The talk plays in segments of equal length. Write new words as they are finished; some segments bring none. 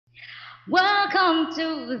Welcome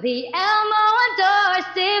to the Elmo Adores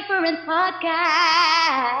Different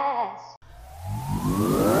podcast.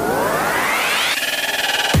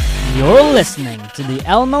 You're listening to the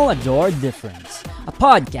Elmo Adore Difference, a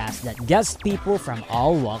podcast that gets people from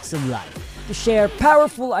all walks of life to share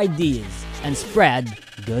powerful ideas and spread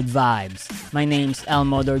good vibes. My name's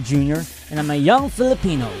Elmo Adore Jr., and I'm a young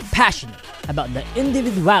Filipino passionate about the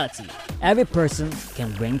individuality every person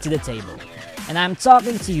can bring to the table. And I'm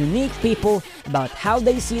talking to unique people about how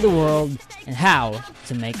they see the world and how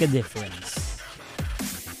to make a difference.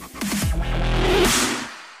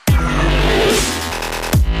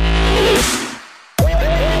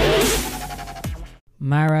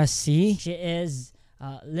 Mara C. She is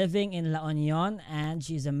living in La Union, and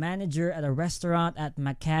she's a manager at a restaurant at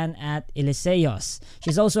Makan at Elisios.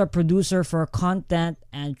 She's also a producer for content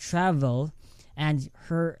and travel, and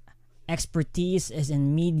her expertise is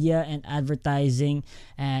in media and advertising.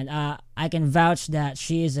 And I can vouch that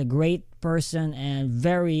she is a great person and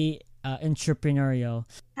very entrepreneurial.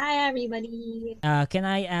 Hi, everybody. Can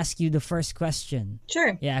I ask you the first question?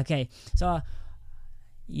 Sure. Yeah, okay. So,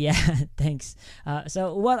 yeah, thanks.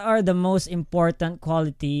 So, what are the most important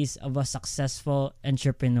qualities of a successful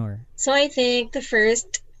entrepreneur? So I think the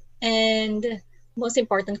first and most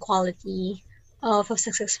important quality of a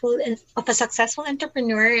successful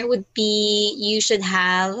entrepreneur would be you should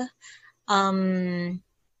have um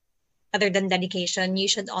other than dedication, you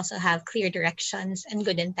should also have clear directions and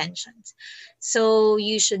good intentions. So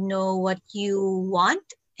you should know what you want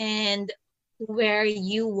and where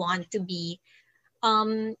you want to be.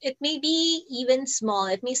 It may be even small.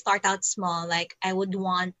 It may start out small. Like I would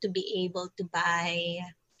want to be able to buy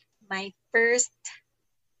my first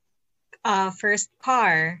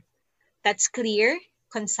car that's clear,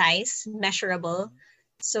 concise, measurable.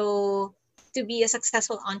 So to be a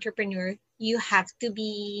successful entrepreneur, you have to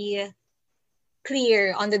be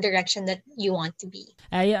clear on the direction that you want to be.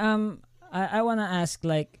 I wanna ask,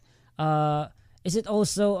 like, is it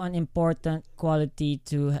also an important quality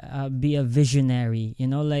to be a visionary? You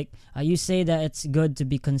know, like you say that it's good to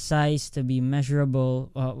be concise, to be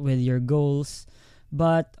measurable with your goals,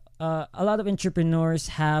 but a lot of entrepreneurs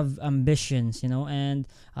have ambitions, you know, and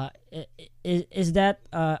is that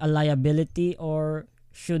a liability, or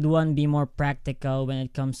should one be more practical when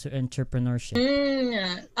it comes to entrepreneurship?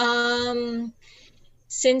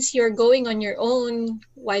 Since you're going on your own,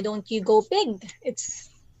 why don't you go big?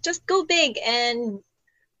 It's just go big and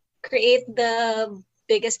create the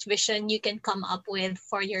biggest vision you can come up with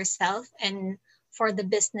for yourself and for the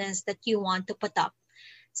business that you want to put up.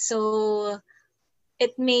 So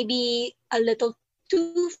it may be a little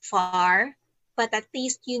too far, but at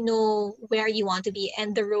least you know where you want to be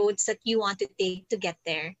and the roads that you want to take to get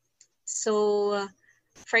there. So,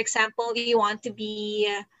 for example, you want to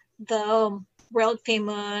be the world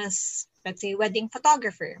famous, let's say, wedding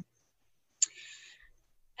photographer.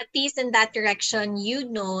 At least in that direction, you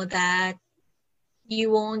know that you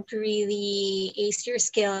won't really ace your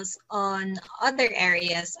skills on other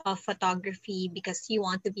areas of photography because you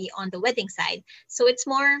want to be on the wedding side. So it's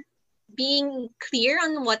more being clear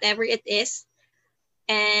on whatever it is.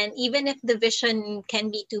 And even if the vision can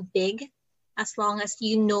be too big, as long as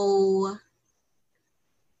you know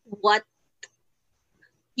what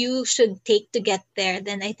you should take to get there,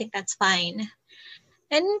 then I think that's fine.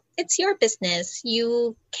 And it's your business.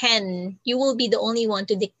 You will be the only one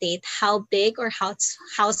to dictate how big or how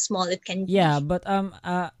small it can be. Yeah, but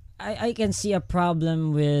I can see a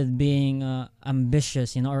problem with being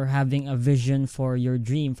ambitious, you know, or having a vision for your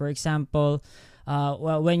dream. For example,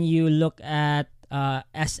 well, when you look at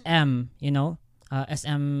SM, you know,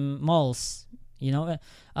 SM malls, you know,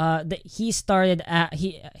 he started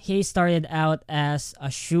he started out as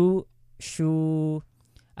a shoe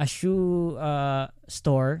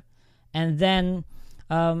store, and then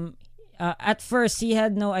at first he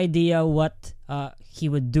had no idea what he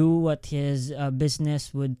would do, what his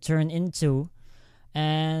business would turn into,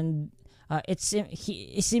 and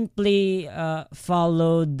he simply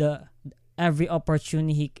followed every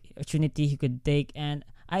opportunity he could take. And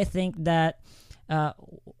I think that uh,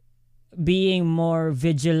 being more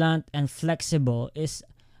vigilant and flexible is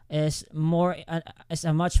a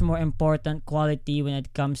much more important quality when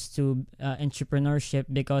it comes to entrepreneurship.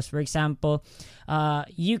 Because, for example,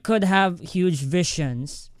 you could have huge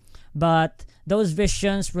visions, but those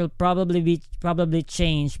visions will probably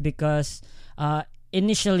change because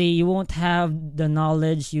initially you won't have the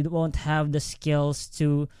knowledge, you won't have the skills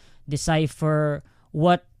to decipher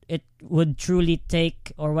what it would truly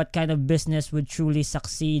take, or what kind of business would truly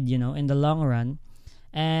succeed, you know, in the long run.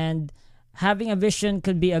 And having a vision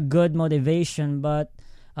could be a good motivation, but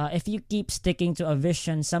if you keep sticking to a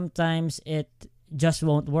vision, sometimes it just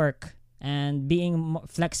won't work. And being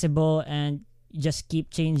flexible and just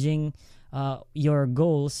keep changing your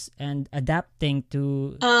goals and adapting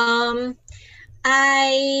to. Um,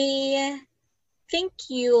 I think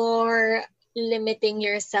you're limiting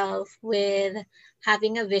yourself with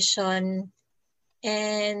having a vision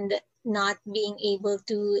and not being able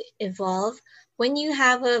to evolve. When you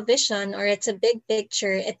have a vision or it's a big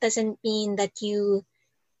picture, it doesn't mean that you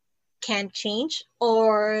can't change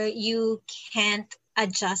or you can't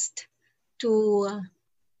adjust to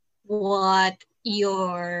what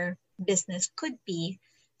your business could be.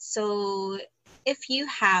 So if you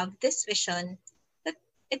have this vision, that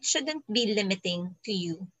it shouldn't be limiting to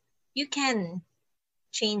you. You can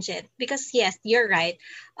change it because yes, you're right.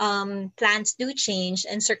 Plans do change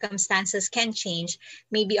and circumstances can change.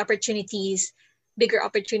 Maybe opportunities, bigger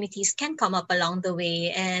opportunities can come up along the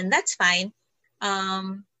way, and that's fine.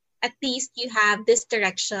 Um, at least you have this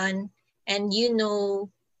direction and you know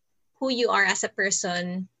who you are as a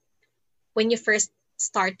person when you first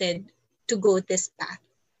started to go this path,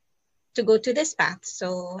 to go to this path.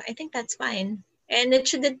 So I think that's fine. And it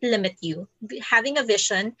shouldn't limit you. Having a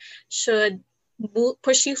vision should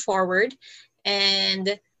push you forward,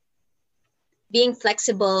 and being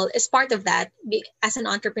flexible is part of that. As an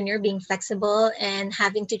entrepreneur, being flexible and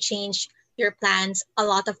having to change your plans a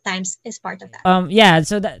lot of times is part of that. Yeah,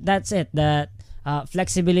 so that's it. That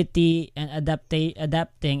flexibility and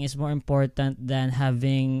adapting is more important than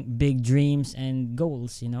having big dreams and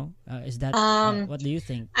goals, is that what do you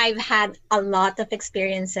think? I've had a lot of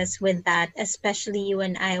experiences with that, especially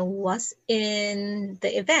when I was in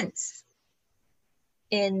the events.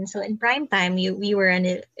 In prime time, we were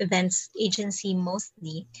an events agency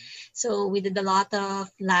mostly, so we did a lot of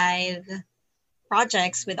live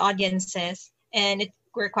projects with audiences, and it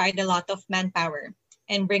required a lot of manpower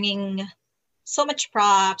and bringing so much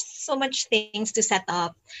props, so much things to set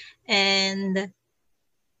up. And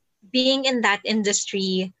being in that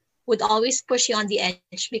industry would always push you on the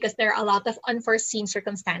edge because there are a lot of unforeseen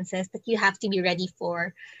circumstances that you have to be ready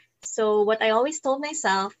for. So what I always told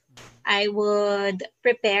myself, I would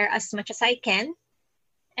prepare as much as I can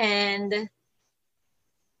and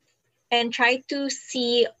try to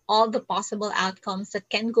see all the possible outcomes that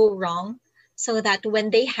can go wrong so that when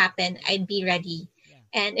they happen, I'd be ready.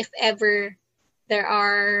 And if ever there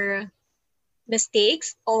are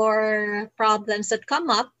mistakes or problems that come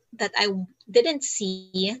up that I didn't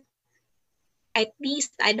see, at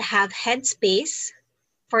least I'd have headspace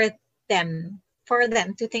for them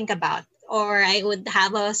to think about, or I would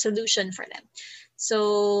have a solution for them.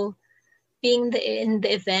 So being in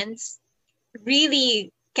the events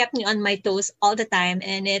really kept me on my toes all the time,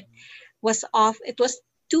 and it was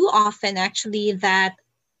too often actually that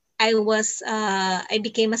I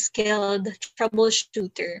became a skilled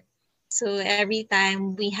troubleshooter. So every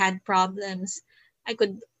time we had problems, I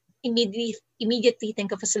could immediately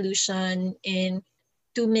think of a solution in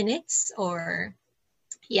 2 minutes, or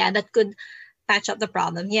that could patch up the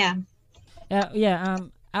problem. Yeah. Yeah.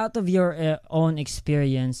 Out of your own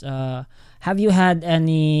experience, have you had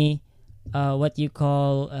any what you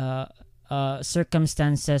call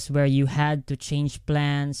circumstances where you had to change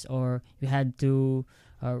plans, or you had to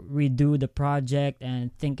redo the project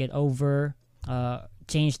and think it over,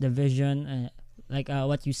 change the vision, like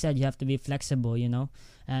what you said, you have to be flexible,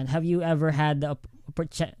 and have you ever had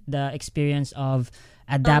the experience of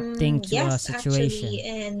adapting to a Yes, situation? actually,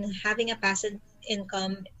 and having a passive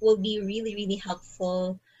income will be really, really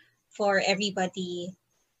helpful for everybody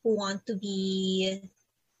who want to be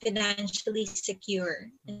financially secure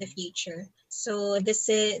in the future. So this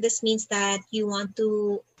means that you want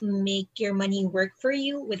to make your money work for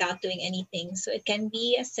you without doing anything. So it can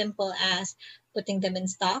be as simple as putting them in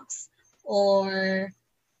stocks or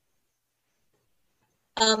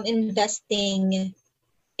investing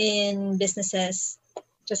in businesses,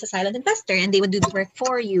 just a silent investor, and they would do the work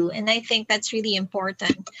for you. And I think that's really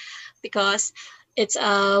important because it's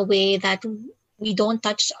a way that we don't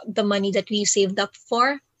touch the money that we saved up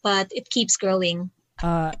for, but it keeps growing.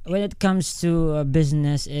 When it comes to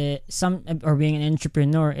business, or being an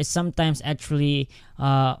entrepreneur, it's sometimes actually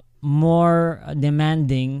more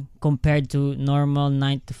demanding compared to normal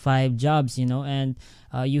 9 to 5 jobs, and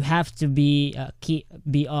you have to be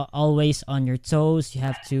always on your toes. You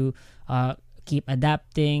have to keep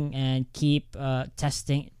adapting and keep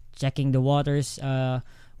testing, checking the waters.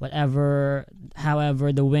 However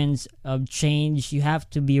the winds change, you have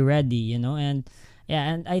to be ready, and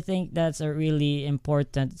yeah, and I think that's a really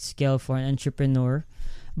important skill for an entrepreneur.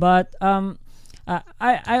 But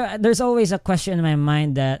I there's always a question in my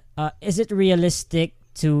mind that is it realistic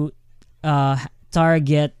to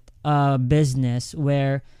target a business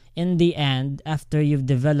where in the end, after you've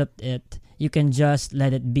developed it, you can just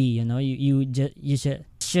let it be. You should.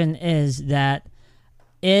 Question is that,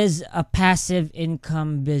 is a passive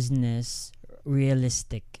income business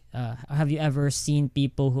realistic? Have you ever seen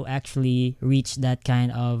people who actually reach that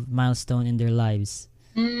kind of milestone in their lives?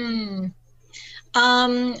 Mm.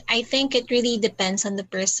 I think it really depends on the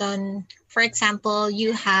person. For example,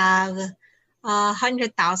 you have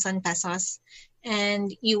 100,000 pesos,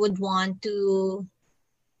 and you would want to.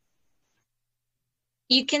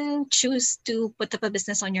 You can choose to put up a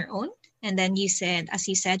business on your own, and then as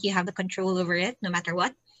you said, you have the control over it no matter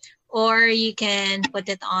what, or you can put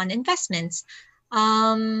it on investments.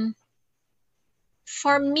 Um,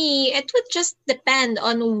 for me, it would just depend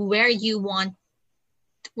on where you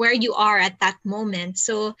are at that moment.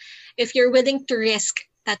 So if you're willing to risk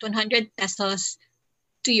that 100 pesos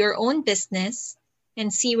to your own business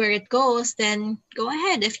and see where it goes, then go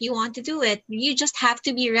ahead if you want to do it. You just have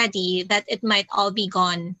to be ready that it might all be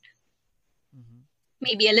gone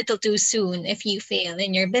maybe a little too soon if you fail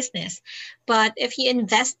in your business. But if you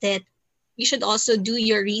invest it, you should also do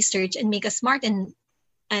your research and make a smart an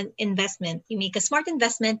investment. You make a smart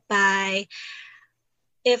investment by,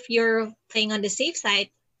 if you're playing on the safe side,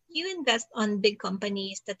 you invest on big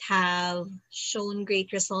companies that have shown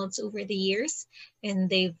great results over the years, and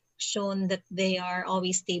they've shown that they are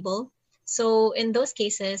always stable. So in those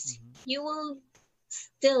cases, you will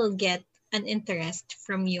still get an interest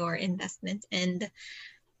from your investment. And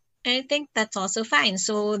I think that's also fine.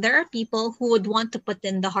 So there are people who would want to put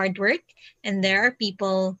in the hard work, and there are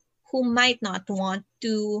people who might not want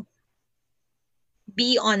to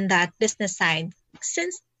be on that business side,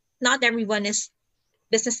 since not everyone is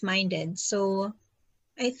business minded. So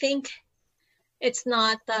I think it's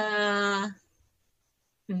not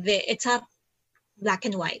it's a black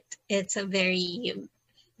and white. It's a very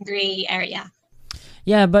gray area.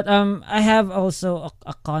 Yeah, but I have also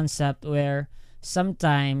a concept where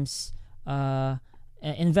sometimes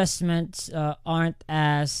investments aren't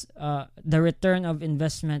as the return of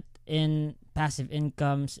investment in passive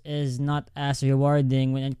incomes is not as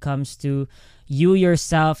rewarding when it comes to you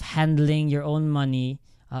yourself handling your own money,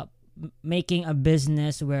 making a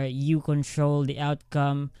business where you control the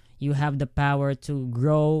outcome, you have the power to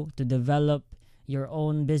grow, to develop your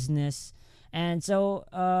own business. And so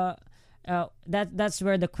that's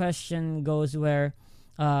where the question goes, where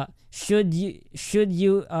should you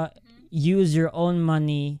use your own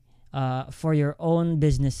money for your own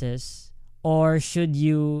businesses, or should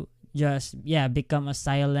you just become a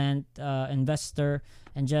silent investor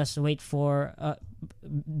and just wait for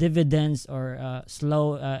dividends or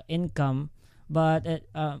slow income, but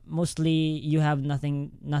mostly you have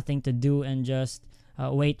nothing to do and just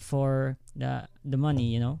wait for the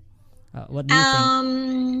money, what do you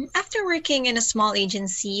think? After working in a small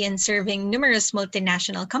agency and serving numerous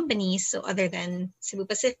multinational companies, so other than Cebu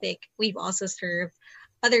Pacific, we've also served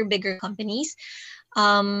other bigger companies.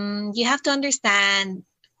 You have to understand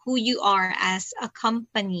who you are as a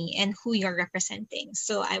company and who you're representing.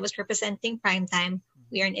 So I was representing Primetime.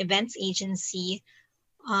 We are an events agency.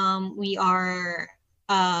 We are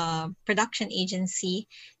a production agency,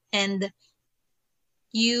 and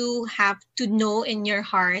you have to know in your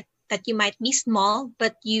heart that you might be small,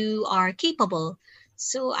 but you are capable.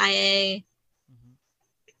 So I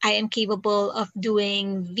am capable of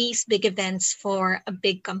doing these big events for a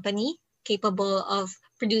big company, capable of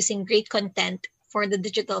producing great content for the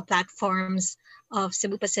digital platforms of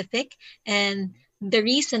Cebu Pacific. And the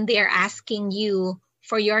reason they are asking you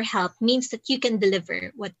for your help means that you can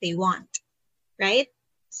deliver what they want, right?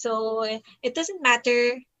 So it doesn't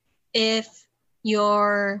matter if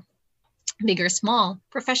you're big or small.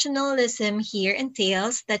 Professionalism here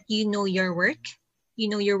entails that you know your work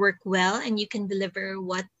well, and you can deliver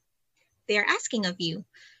what they're asking of you.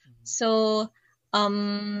 So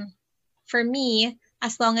for me,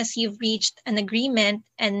 as long as you've reached an agreement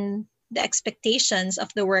and the expectations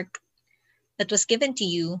of the work that was given to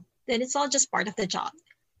you, then it's all just part of the job.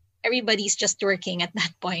 Everybody's just working at that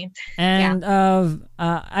point. And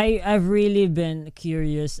I've really been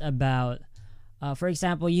curious about, for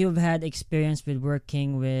example, you've had experience with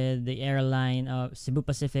working with the airline of Cebu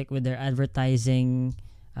Pacific with their advertising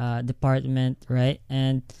department, right?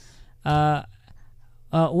 And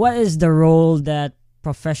what is the role that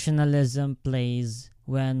professionalism plays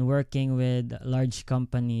when working with large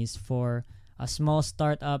companies for small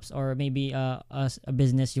startups, or maybe a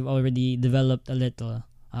business you've already developed a little?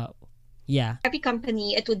 Yeah. Every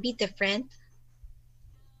company, it would be different,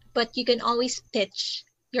 but you can always pitch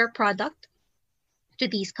your product to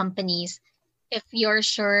these companies, if you're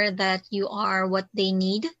sure that you are what they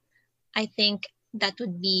need, I think that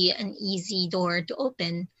would be an easy door to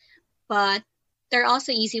open. But there are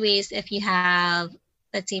also easy ways if you have,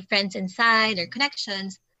 let's say, friends inside or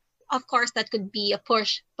connections. Of course, that could be a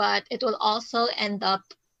push, but it will also end up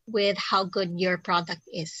with how good your product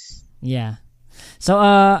is. Yeah. So,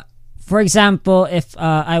 for example, if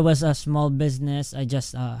I was a small business, I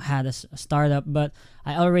just had a startup, but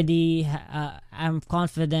I'm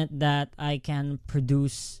confident that I can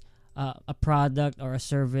produce a product or a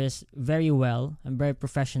service very well and very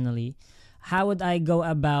professionally. How would I go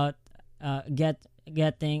about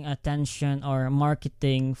getting attention or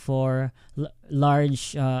marketing for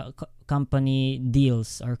large company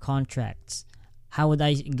deals or contracts? How would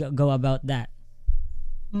I go about that?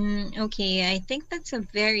 Okay, I think that's a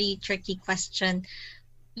very tricky question.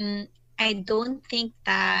 Mm, I don't think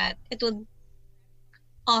that it would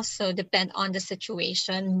also depend on the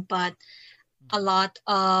situation, but a lot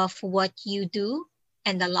of what you do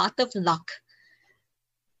and a lot of luck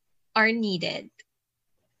are needed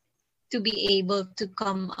to be able to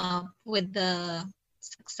come up with the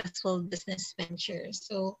successful business venture.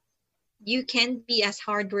 So you can be as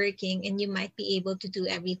hardworking and you might be able to do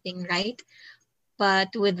everything right, but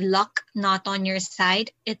with luck not on your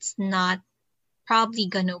side, it's not probably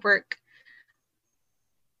gonna work.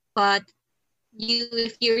 But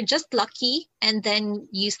if you're just lucky and then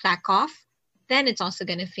you slack off, then it's also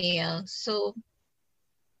gonna fail. So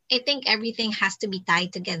I think everything has to be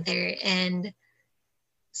tied together, and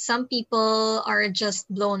some people are just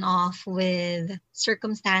blown off with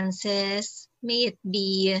circumstances, may it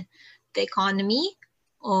be the economy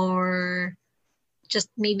or just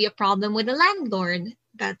maybe a problem with the landlord.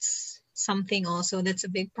 That's something also that's a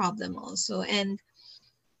big problem also. And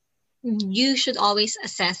you should always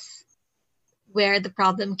assess where the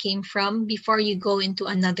problem came from before you go into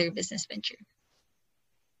another business venture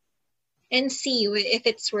and see if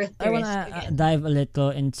it's worth the I want risk to again. dive a little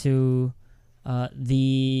into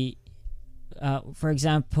the for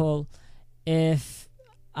example, if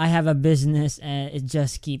I have a business and it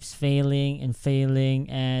just keeps failing and failing,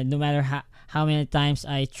 and no matter how many times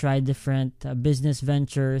I try different business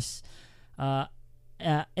ventures, uh,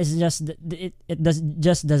 it's just it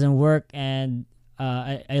doesn't work, and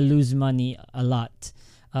I lose money a lot.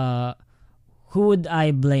 Uh, who would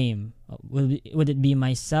I blame? Would it be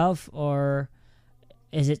myself, or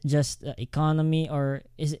is it just the economy, or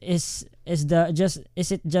is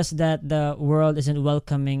it just that the world isn't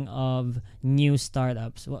welcoming of new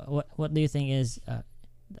startups? What do you think is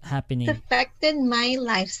It's happening? affected my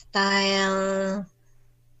lifestyle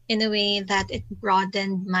in a way that it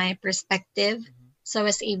broadened my perspective. So I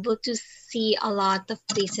was able to see a lot of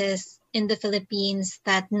places in the Philippines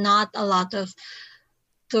that not a lot of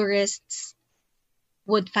tourists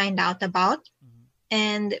would find out about.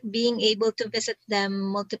 And being able to visit them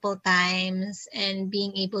multiple times and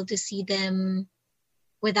being able to see them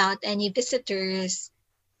without any visitors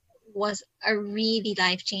was a really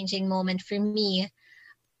life changing moment for me.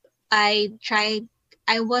 I tried,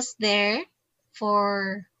 I was there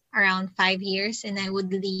for around 5 years and I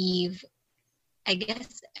would leave, I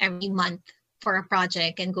guess, every month for a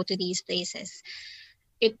project and go to these places.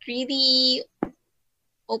 It really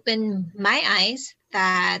opened my eyes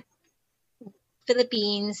that the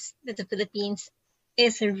Philippines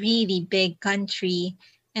is a really big country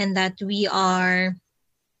and that we are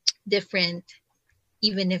different,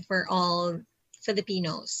 even if we're all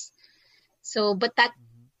Filipinos. So, but that,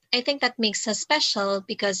 I think that makes us special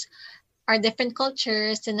because our different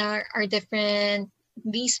cultures and our different,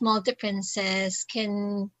 these small differences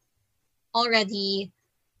can already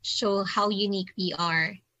show how unique we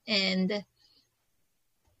are. And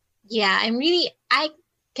yeah, I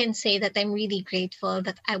can say that I'm really grateful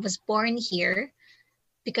that I was born here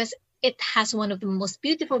because it has one of the most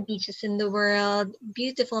beautiful beaches in the world,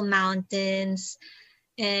 beautiful mountains,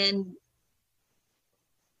 and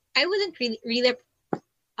I wouldn't really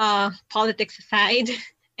politics aside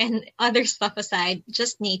and other stuff aside,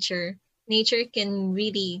 just nature. Nature can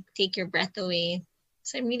really take your breath away.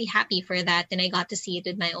 So I'm really happy for that, and I got to see it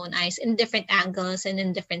with my own eyes in different angles and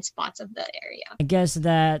in different spots of the area. I guess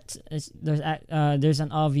that there's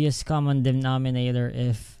an obvious common denominator,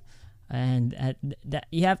 if and that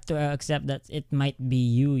you have to accept that it might be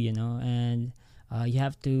you, and you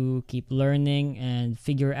have to keep learning and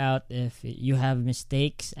figure out if you have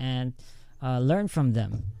mistakes and learn from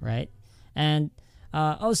them, right? And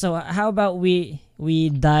also, how about we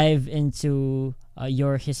dive into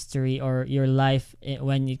your history or your life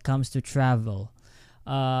when it comes to travel?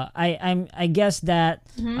 I guess that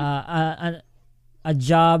Mm-hmm. a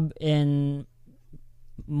job in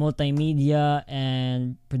multimedia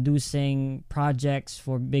and producing projects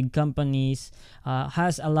for big companies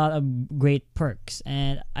has a lot of great perks,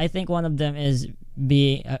 and I think one of them is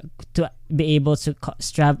being to be able to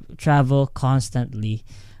travel constantly.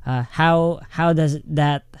 How does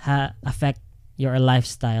that affect your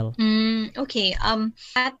lifestyle? Okay.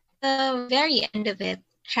 At the very end of it,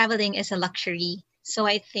 traveling is a luxury. So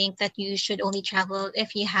I think that you should only travel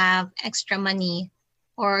if you have extra money,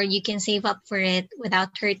 or you can save up for it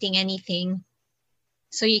without hurting anything,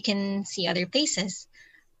 so you can see other places.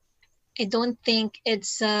 I don't think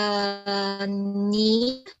it's a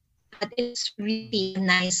need, but it's really a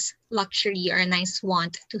nice luxury or a nice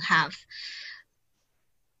want to have.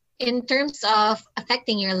 In terms of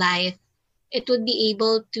affecting your life, it would be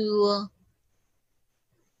able to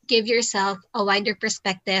give yourself a wider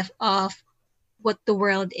perspective of what the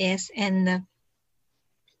world is, and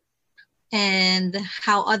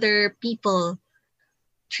how other people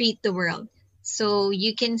treat the world. So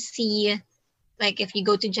you can see, like if you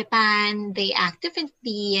go to Japan, they act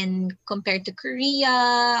differently, and compared to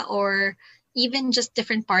Korea, or even just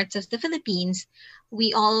different parts of the Philippines,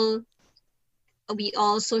 we all we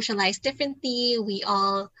all socialize differently. We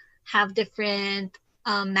all have different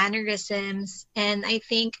mannerisms, and I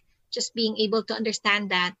think just being able to understand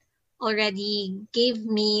that already gave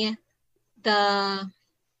me the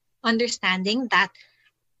understanding that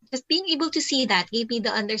just being able to see that gave me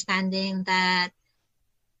the understanding that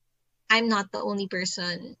I'm not the only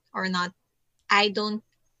person, or not, I don't,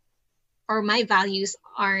 or my values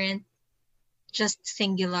aren't just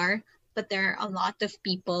singular, but there are a lot of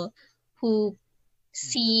people who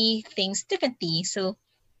see things differently. So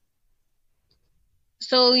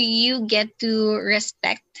you get to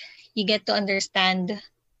respect, you get to understand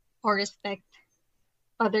or respect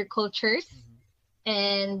other cultures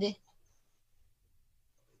and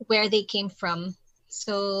where they came from.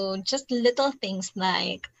 So just little things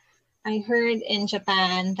like, I heard in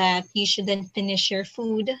Japan that you shouldn't finish your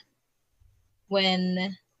food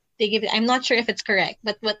when they give it. I'm not sure if it's correct,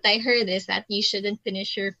 but what I heard is that you shouldn't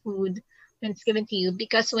finish your food when it's given to you,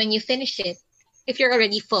 because when you finish it, if you're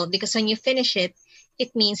already full, because when you finish it,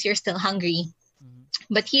 it means you're still hungry.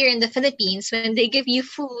 But here in the Philippines, when they give you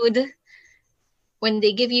food,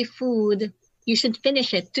 you should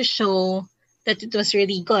finish it to show that it was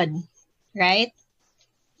really good, right?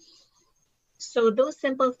 So those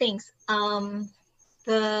simple things.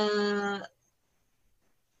 The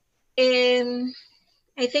in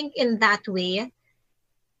I think in that way,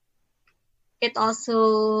 it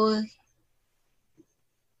also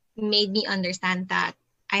made me understand that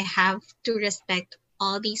I have to respect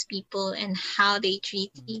all these people and how they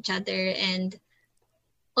treat each other, and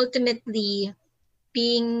ultimately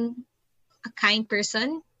being a kind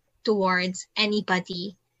person towards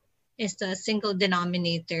anybody is the single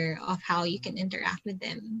denominator of how you can interact with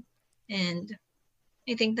them. And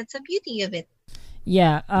I think that's the beauty of it.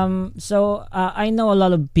 Yeah. So I know a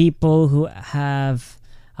lot of people who have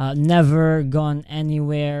never gone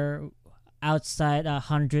anywhere outside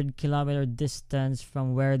 100-kilometer distance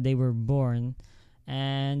from where they were born,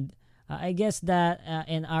 and I guess that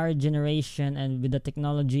in our generation and with the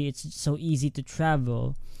technology, it's so easy to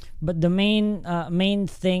travel. But the main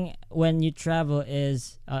thing when you travel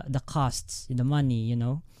is the costs, the money,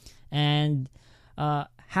 and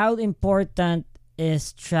how important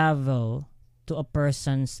is travel to a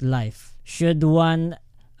person's life? Should one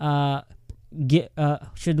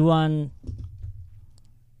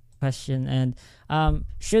question, and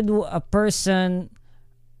should a person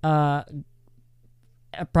uh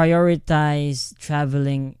prioritize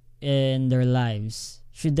traveling in their lives?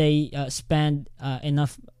 Should they spend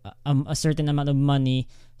enough a certain amount of money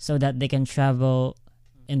so that they can travel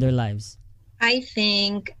in their lives? I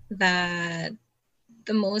think that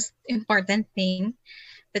the most important thing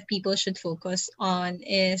that people should focus on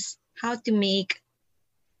is how to make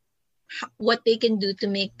what they can do to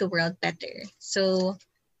make the world better. So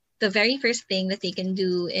the very first thing that they can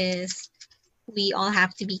do is, we all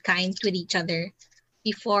have to be kind with each other.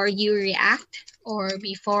 Before you react, or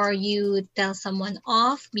before you tell someone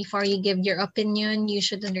off, before you give your opinion, you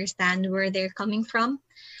should understand where they're coming from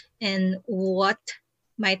and what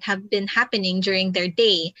might have been happening during their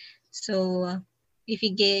day. So if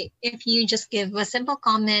you just give a simple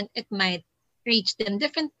comment, it might reach them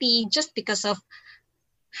differently just because of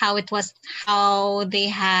how they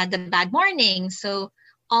had a bad morning. So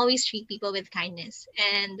always treat people with kindness.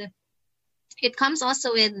 And it comes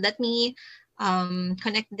also with, let me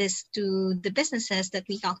connect this to the businesses that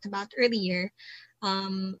we talked about earlier.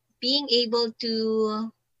 Being able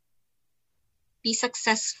to be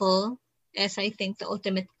successful is, I think, the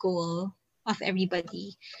ultimate goal of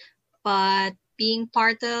everybody. But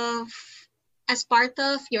as part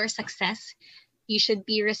of your success, you should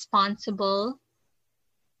be responsible.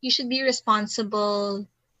 You should be responsible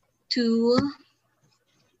to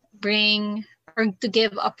bring or to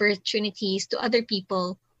give opportunities to other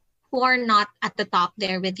people who are not at the top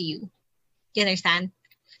there with you. You understand?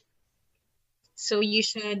 So you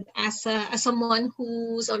should, as someone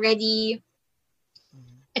who's already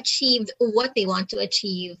achieved what they want to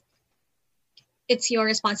achieve, it's your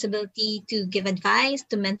responsibility to give advice,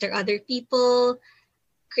 to mentor other people,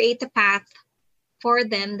 create a path for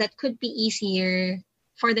them that could be easier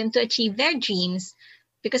for them to achieve their dreams.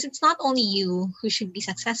 Because it's not only you who should be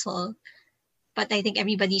successful, but I think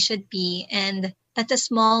everybody should be. And that's a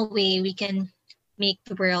small way we can make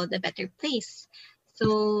the world a better place.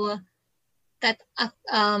 So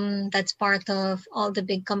that's part of all the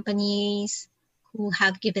big companies who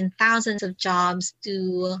have given thousands of jobs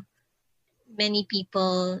to many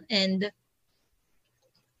people, and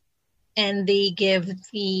they give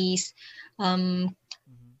these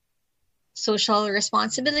social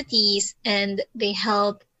responsibilities, and they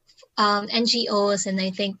help NGOs, and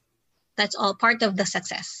I think that's all part of the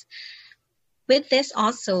success. With this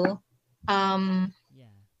also,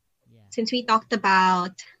 since we talked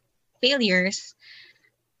about failures,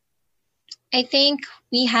 I think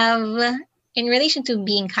we have, in relation to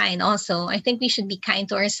being kind also, I think we should be kind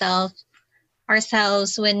to ourselves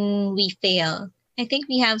when we fail. I think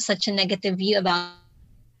we have such a negative view about.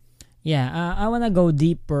 Yeah, I want to go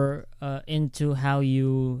deeper into how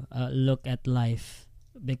you look at life,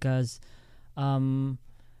 because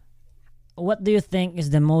what do you think is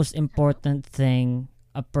the most important thing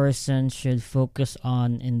a person should focus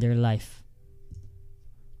on in their life?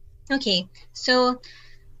 Okay, so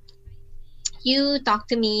you talk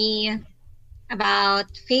to me about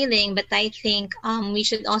failing, but I think we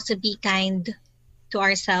should also be kind to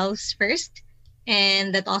ourselves first,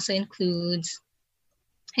 and that also includes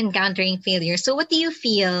encountering failure. So what do you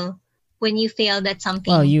feel when you failed at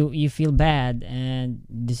something? Well, you feel bad and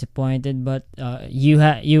disappointed, but you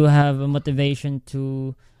have a motivation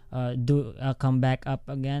to do come back up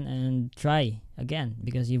again and try again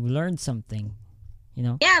because you've learned something.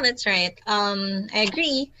 Yeah, that's right. I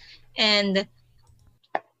agree. And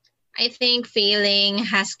I think failing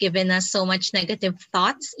has given us so much negative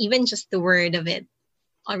thoughts. Even just the word of it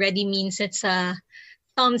already means it's a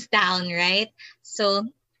thumbs down, right? So,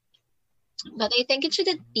 but I think it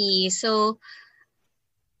shouldn't be. So,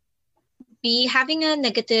 having a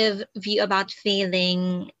negative view about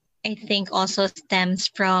failing, I think also stems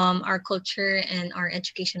from our culture and our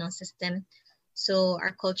educational system. So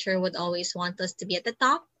our culture would always want us to be at the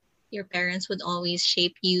top. Your parents would always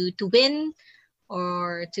shape you to win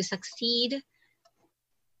or to succeed.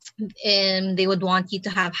 And they would want you to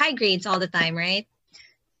have high grades all the time, right?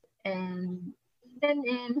 And then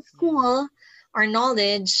in school, our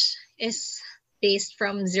knowledge is based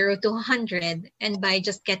from 0 to 100. And by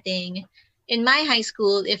just getting, in my high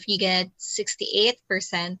school, if you get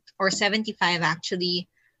 68% or 75 actually,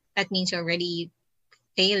 that means you're already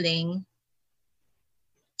failing.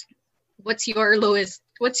 What's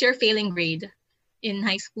your failing grade in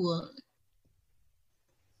high school?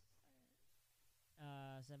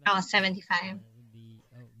 75.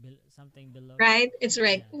 Something below. Right? It's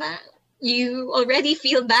right. Yeah. You already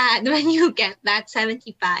feel bad when you get that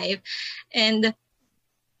 75. And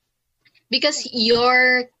because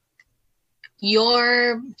you're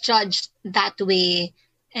judged that way.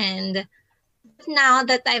 And now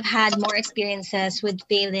that I've had more experiences with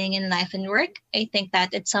failing in life and work, I think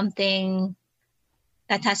that it's something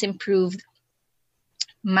that has improved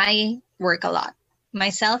my work a lot,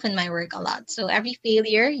 myself and my work a lot. So every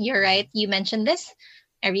failure, you're right, you mentioned this,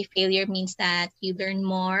 every failure means that you learn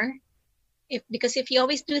more. Because if you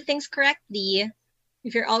always do things correctly,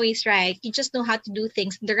 if you're always right, you just know how to do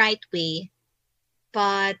things the right way.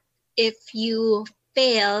 But if you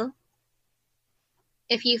fail,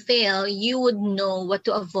 you would know what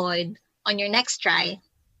to avoid on your next try,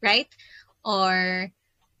 right? Or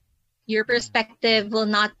your perspective will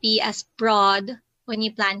not be as broad when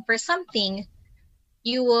you plan for something.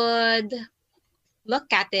 You would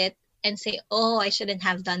look at it and say, oh, I shouldn't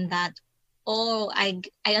have done that. Oh, I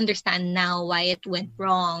understand now why it went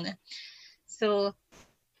wrong. So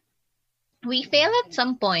we fail at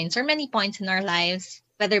some points or many points in our lives,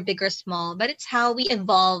 whether big or small, but it's how we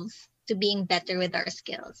evolve to being better with our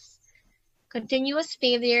skills. Continuous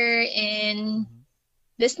failure in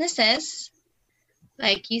businesses,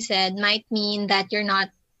 like you said, might mean that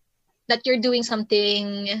you're doing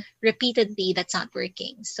something repeatedly that's not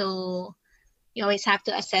working. So you always have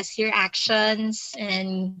to assess your actions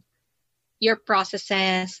and your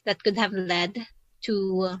processes that could have led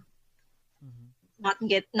to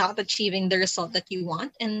not achieving the result that you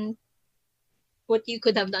want, and what you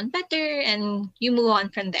could have done better, and you move on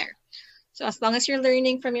from there. So as long as you're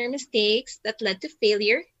learning from your mistakes that led to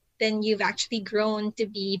failure, then you've actually grown to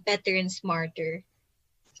be better and smarter.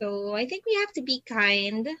 So I think we have to be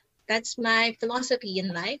kind. That's my philosophy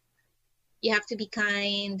in life. You have to be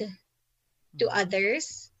kind to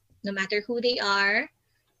others, no matter who they are,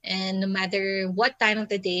 and no matter what time of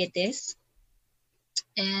the day it is.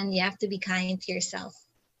 And you have to be kind to yourself.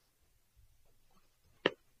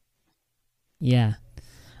 Yeah.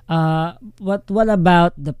 What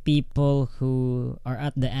about the people who are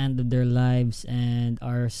at the end of their lives and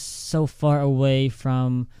are so far away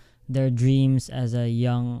from their dreams as a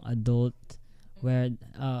young adult, where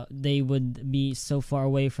they would be so far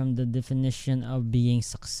away from the definition of being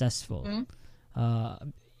successful? Mm.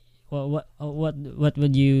 What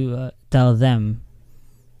would you tell them?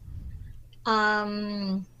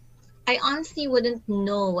 I honestly wouldn't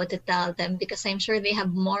know what to tell them because I'm sure they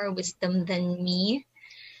have more wisdom than me.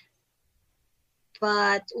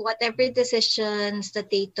 But whatever decisions that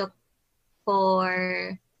they took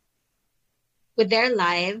for with their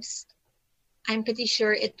lives, I'm pretty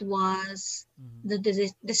sure it was the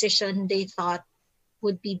decision they thought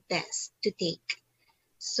would be best to take.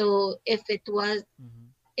 So if it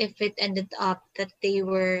ended up that they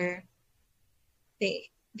were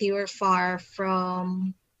far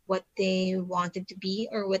from what they wanted to be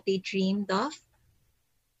or what they dreamed of,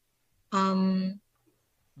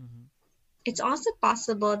 it's also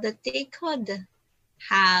possible that they could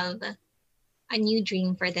have a new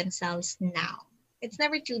dream for themselves now. It's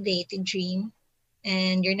never too late to dream,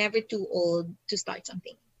 and you're never too old to start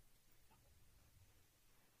something.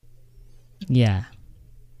 Yeah.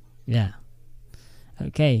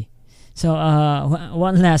 Okay. So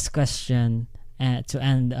one last question to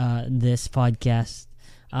end this podcast.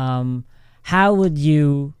 How would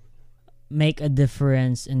you make a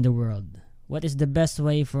difference in the world? What is the best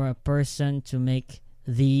way for a person to make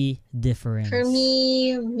the difference? For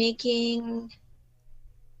me, making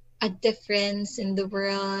a difference in the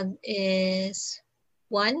world is,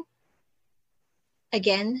 one,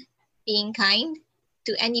 again, being kind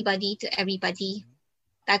to anybody, to everybody.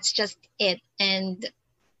 That's just it. And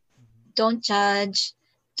don't judge,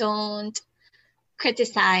 don't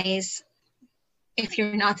criticize if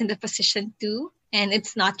you're not in the position to, and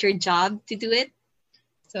it's not your job to do it.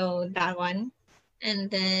 So that one. And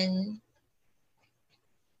then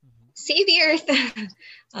save the earth.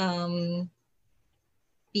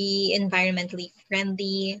 Be environmentally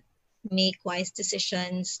friendly, make wise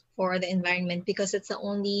decisions for the environment, because it's the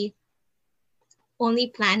only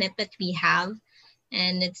planet that we have,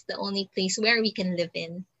 and it's the only place where we can live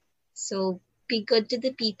in. So be good to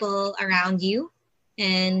the people around you,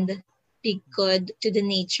 and be good to the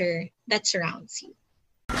nature that surrounds you.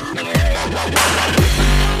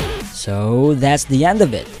 So that's the end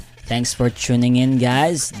of it. Thanks for tuning in,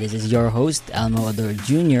 guys. This is your host, Elmo Ador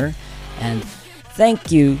Jr. And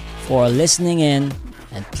thank you for listening in.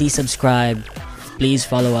 And please subscribe. Please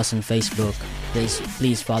follow us on Facebook.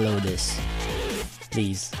 Please follow this.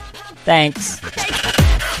 Please. Thanks.